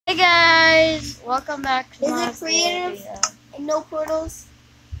Welcome back to my Is it creative video. and no portals?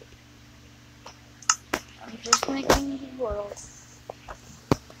 I'm just making the world.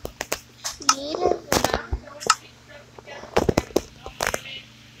 Creative and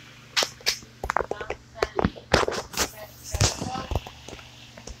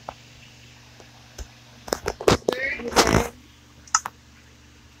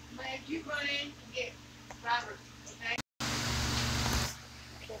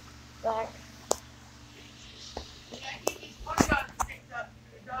Back.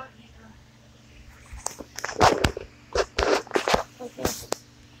 Okay.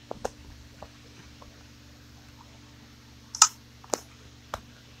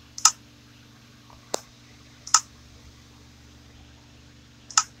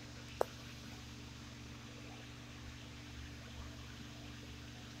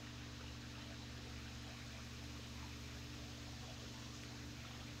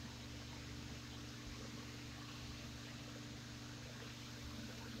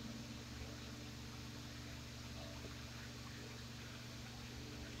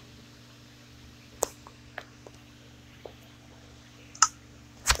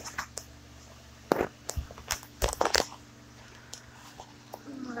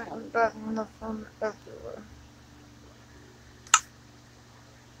 I'm driving the phone everywhere.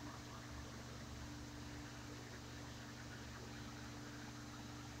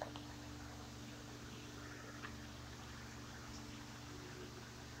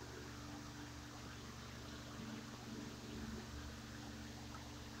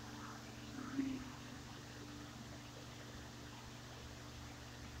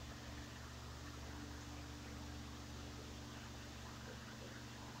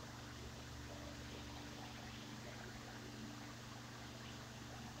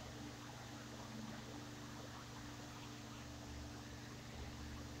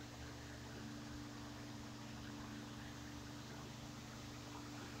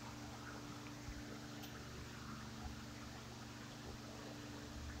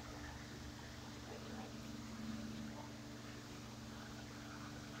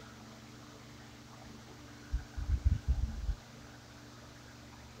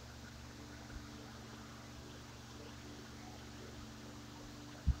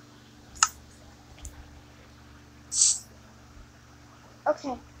 okay.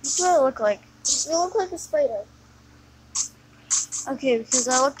 What do I look like? You look like a spider. Okay, because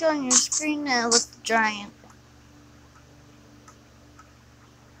I looked on your screen and it looked giant.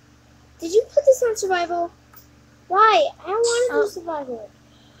 Did you put this on survival? Why? I don't want to do survival.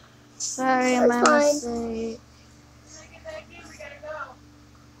 Sorry, That's my fine. mistake.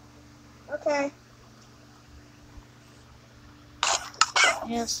 Okay.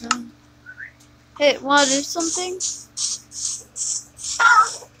 Yes. Hey, wanna do something?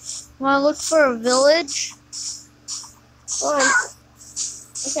 Wanna look for a village? Hold on.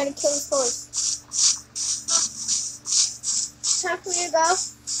 I gotta kill this horse. Time for me to go?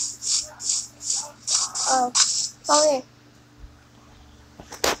 Oh. Follow me.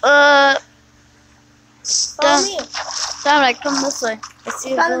 Follow me. Dominic, come this way. I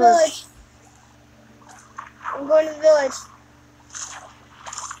see a Found the village. village. I'm going to the village.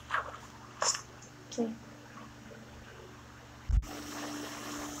 Okay.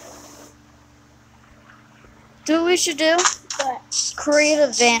 Do what we should do? What? Create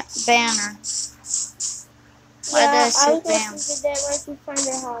a banner. Why did I say I was bam? going to do that once we find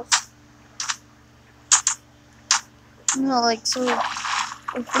our house. No, like, so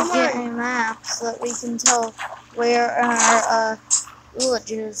if we Come get on. a map so that we can tell where our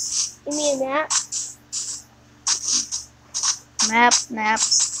village is. Give me a map.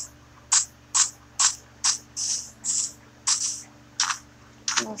 Maps.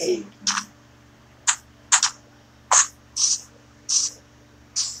 Listen.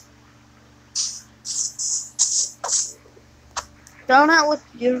 Don't that look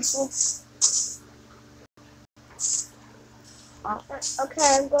beautiful? Okay,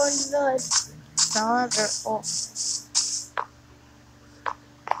 I'm going to the village. Don't it? Oh.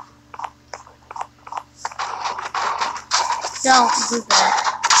 Don't do that.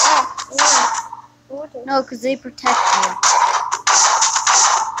 Oh, yeah. No, because they protect you.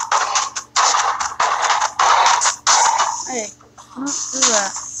 Hey, don't do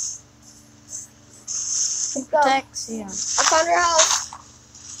that. It protects you. I found our house.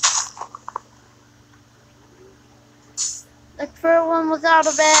 Look for one without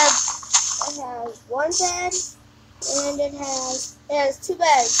a bed. It has one bed, and it has two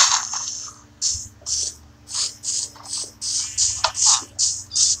beds.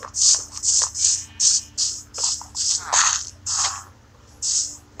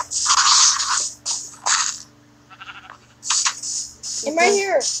 I'm right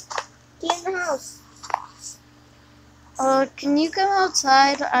here. Get in the house. Can you come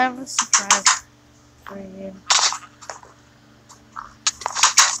outside? I have a surprise for you.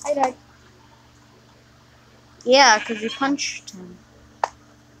 I died. Yeah, because you punched him.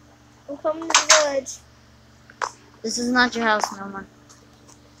 I'm coming to the village. This is not your house no more.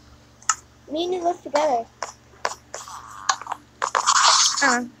 Me and you live together.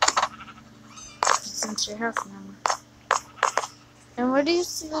 It's not your house no more. And where do you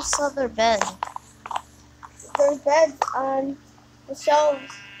see this other bed? There's beds on the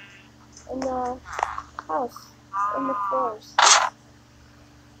shelves in the house, in the floors.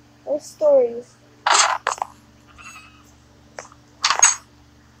 There's stories.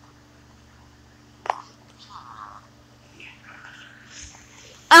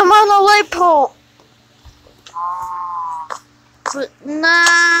 I'm on a light pole! But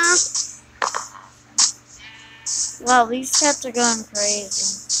nah. Wow, these cats are going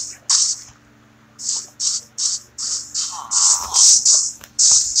crazy.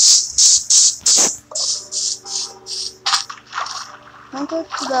 Don't click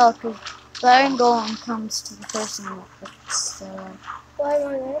the bell, because the iron golem comes to the person that clicks the bell. Why am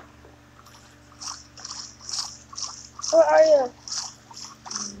I there? Where are you?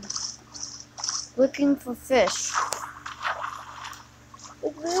 Looking for fish.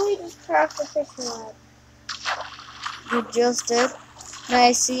 It's literally just craft the fishing rod. You just did? May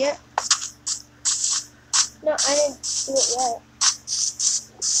I see it? No, I didn't do it yet.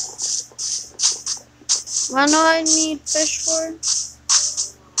 What do I need fish for?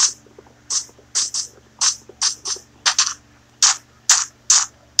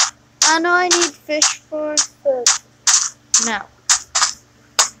 I know I need fish for Food. no.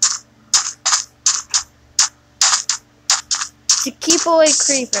 To keep away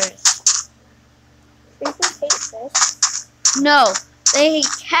creepers. Creepers hate fish. No, they hate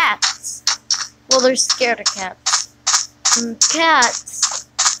cats. Well, they're scared of cats. And cats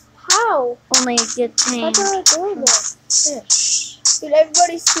How? only get How tamed do I do this? fish. Dude,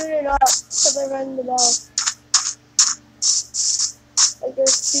 everybody's tuning up so they're ringing the bell. Like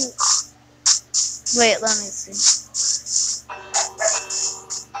there's two. Wait, let me see.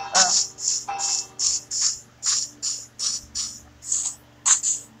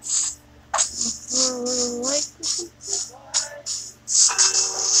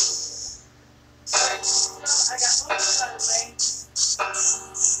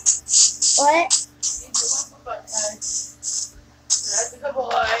 What?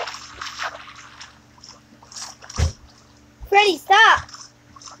 Freddy, stop!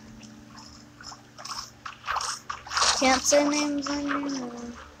 Can't say names anymore.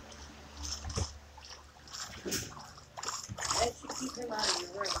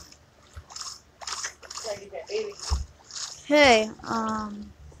 Hey,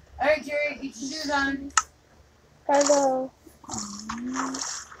 Alright, Jerry, get your shoes on. Hello. Come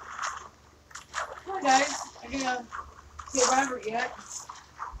on, guys. I gotta get Robert yet.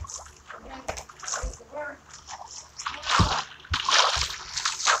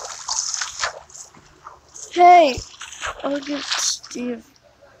 hey, I'll get Steve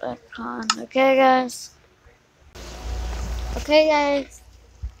back on. Okay, guys. Okay, guys.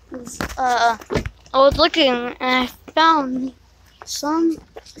 I was looking and I found some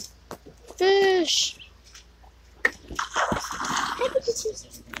fish.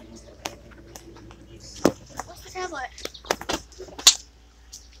 What's the tablet?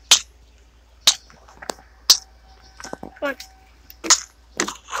 Look.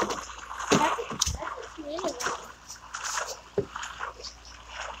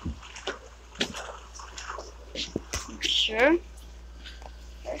 Sure.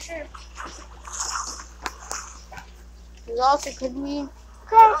 For sure. It also could be.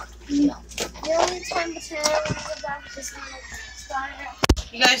 The only time between I want to go back is when I started.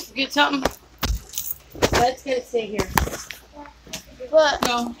 You guys get something? Let's get it stay here. But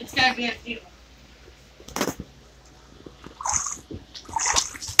No, it's gotta be empty.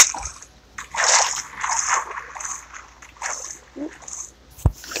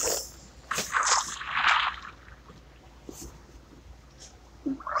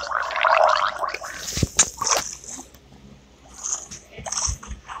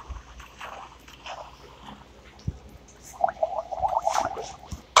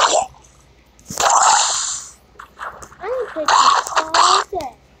 I didn't play this all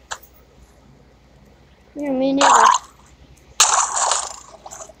day. yeah, me neither.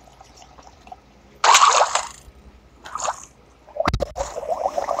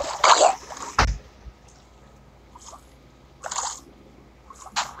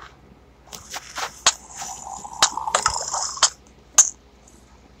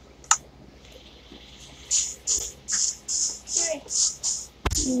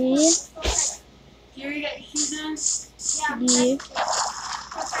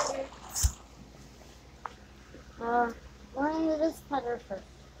 Why don't you just pet her first?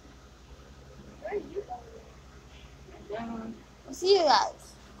 Where are you going? We'll see you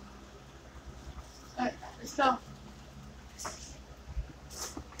guys. Alright, let's go.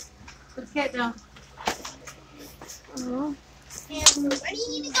 Let's get down. Oh. Where do you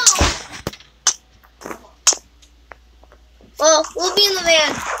need to go? Well, we'll be in the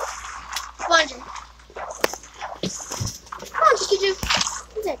van. Come on, Jim. Come on, Pikachu.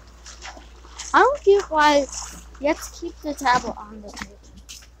 What's it? I don't get why you have to keep the tablet on the table.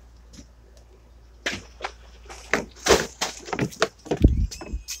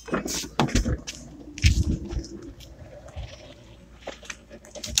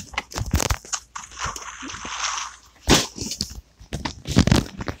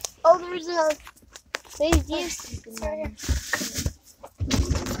 Oh, there's a baby deer sleeping there.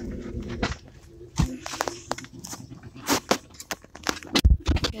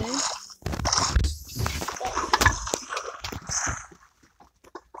 Okay.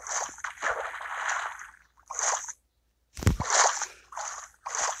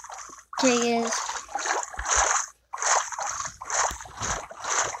 Okay, guys.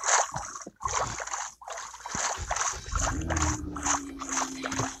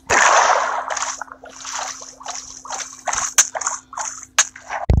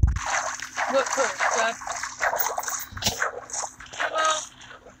 What first, Jeff?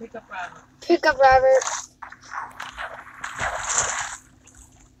 Pick up Robert. Pick up Robert.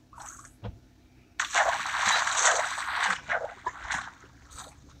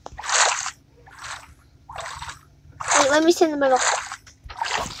 Wait, let me sit in the middle.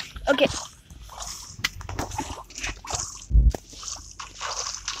 Okay.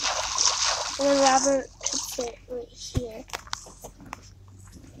 And then Robert could sit right here.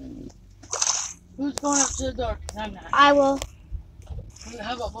 Who's going up to the door? 'Cause I'm not. I will.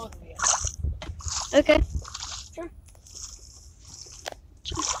 How about both of you? Okay.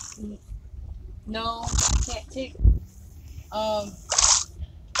 No, can't take. I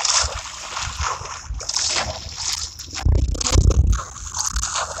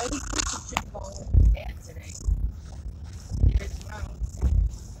think we should go with Dad today. It's around.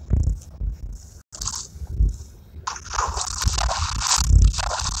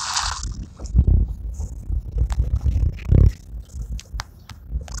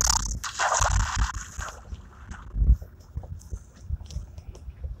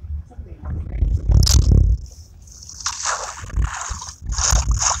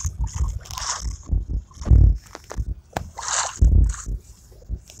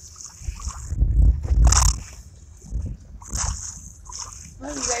 Well,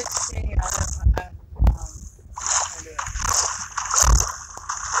 you guys are staying out of,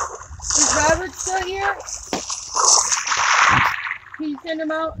 is Robert still here? Can you send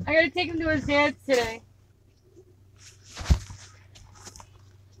him out? I gotta take him to his dad's today.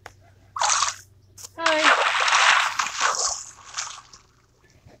 Hi.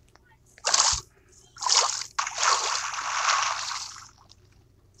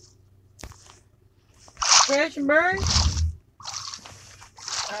 Crash and burn?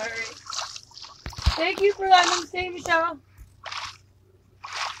 Alright. Thank you for letting him stay, Michelle.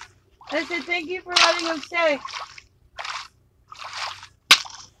 I said thank you for letting him stay.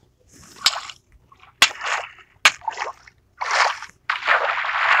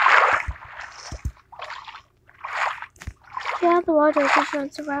 Get out of the water because you're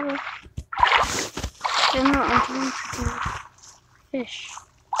on survival. I'm not going to do fish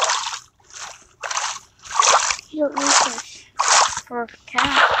You don't need fish. for a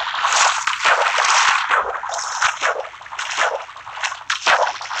cat.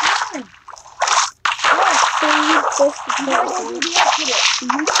 So you need fish to You gotta kill go you. do the exodus.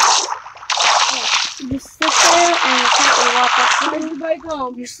 You sit there and the cat will walk up to Where's you. the bike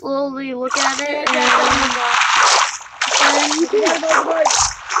home? You slowly look at it and Yeah, then you do gotta it. go to the bike.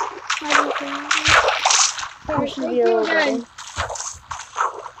 How do you think? There Alright, should thank be a you little again. bit.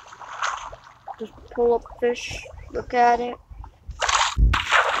 Just pull up fish, look at it.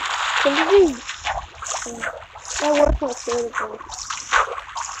 Can you do that work with the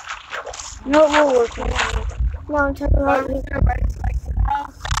No, it will work. No, I'm talking about Robert, everybody's like to the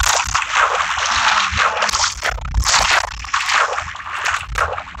house.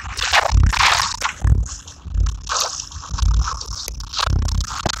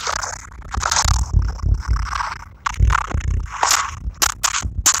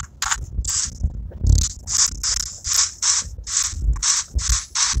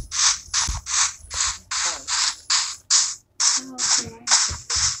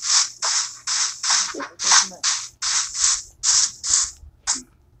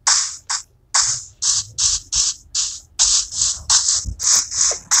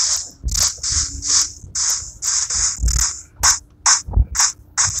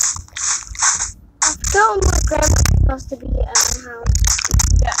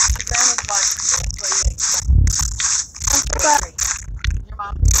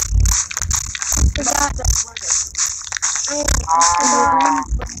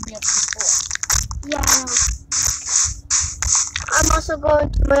 also going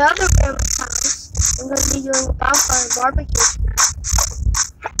to my other grandma's house. I'm going to be doing a bonfire and barbecue tonight.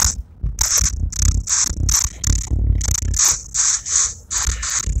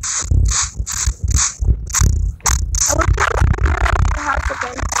 I wish I could come to your house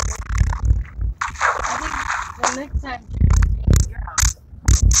again. I think the next time you're going to be at your house.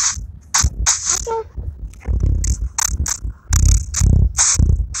 Okay.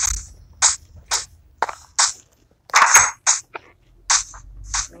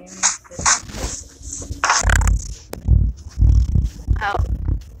 Oh.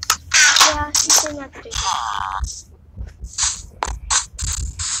 Yeah, you can have to do that.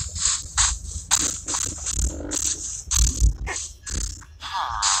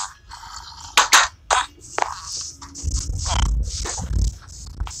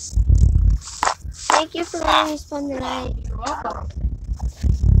 Thank you for letting me spend the night. You're welcome.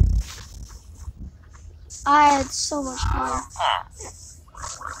 I had so much fun.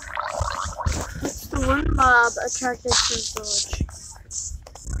 What's the one mob attracted to the village?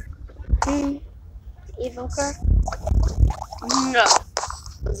 Evil car. No.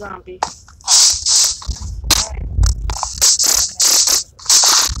 A zombie.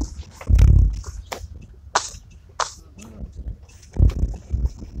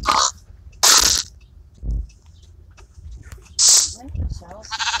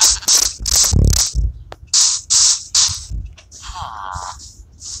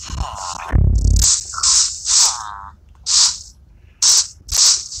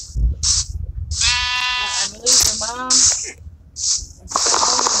 I believe your mom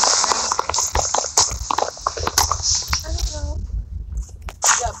I don't know. you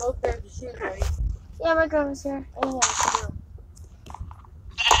got both pairs of shoes, right? Yeah, my grandma's here. Oh, yeah.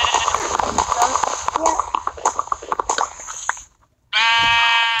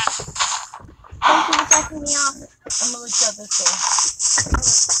 Thank you for checking me off. I'm gonna look out this way.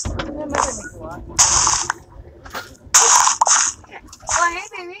 That might make a lot. Oh,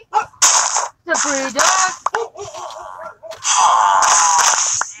 hey, baby. It's a pretty dog.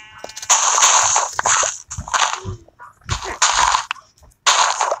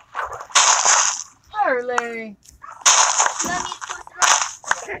 Hi, Larry. Let me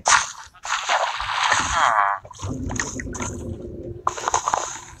put it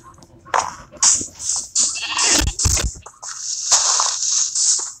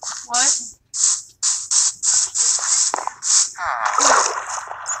What?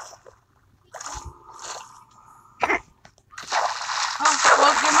 Oh,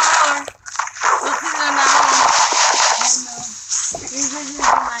 well, give my holler. We'll see them at home. And these are using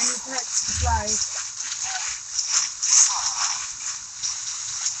my new pet supplies.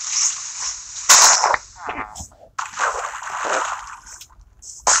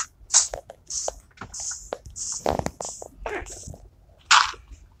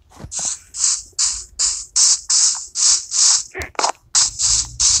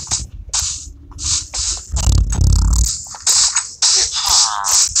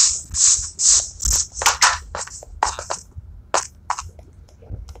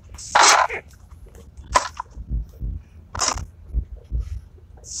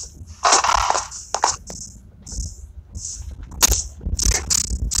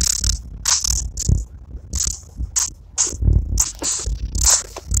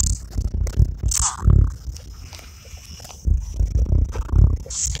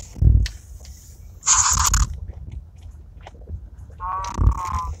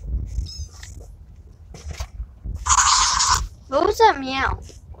 What was that meow? I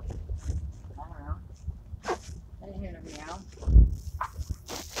don't know. I didn't hear no meow.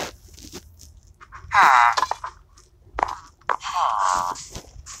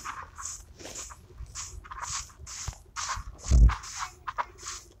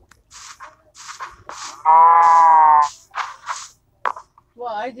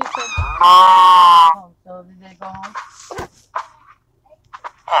 Well, I just said home, so did they go home?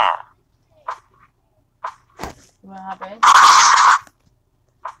 You wanna hop in?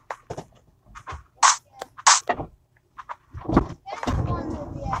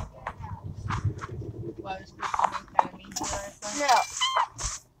 Well, it's supposed to be kind of mean to her, so. No.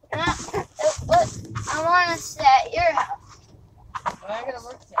 I want to stay at your house. Well, I gotta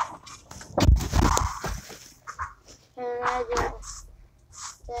work today. And I just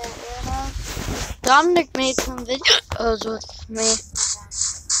stay at your house. Dominic made some videos with me.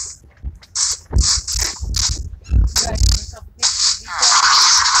 You guys do yourself a pizza.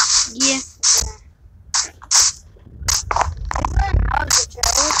 Yeah.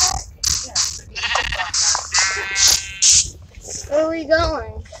 Yeah, so you can think about that. Where are we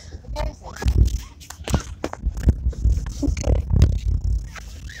going? Okay, so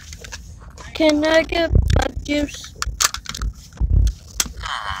Can I get bug juice?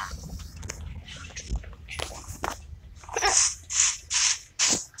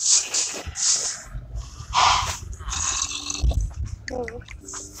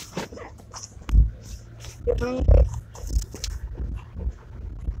 You're hungry?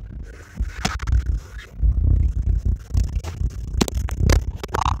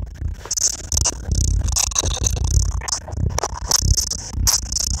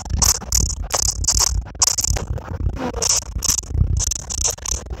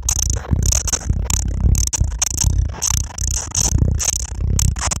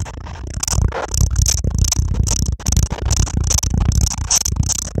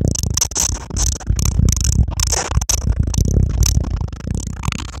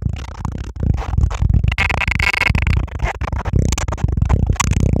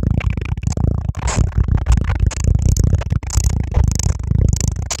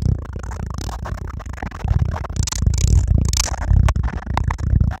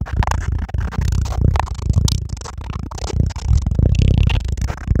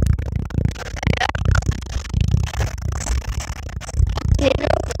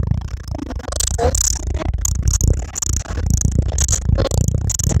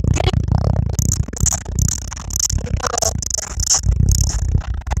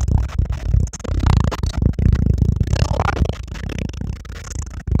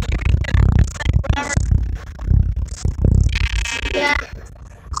 Yeah.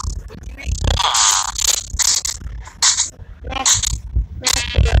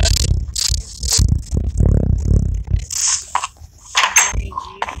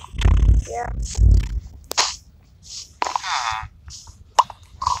 Yeah.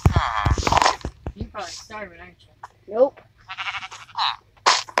 You're probably starving, aren't you? Nope.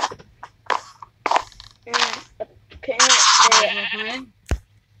 And apparently,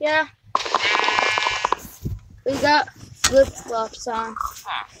 yeah, we got flip-flops on.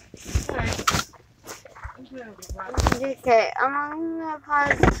 Okay, I'm gonna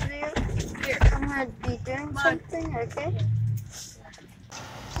pause this video. I'm gonna be doing something, okay?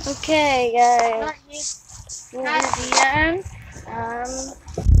 Okay, guys. We'll be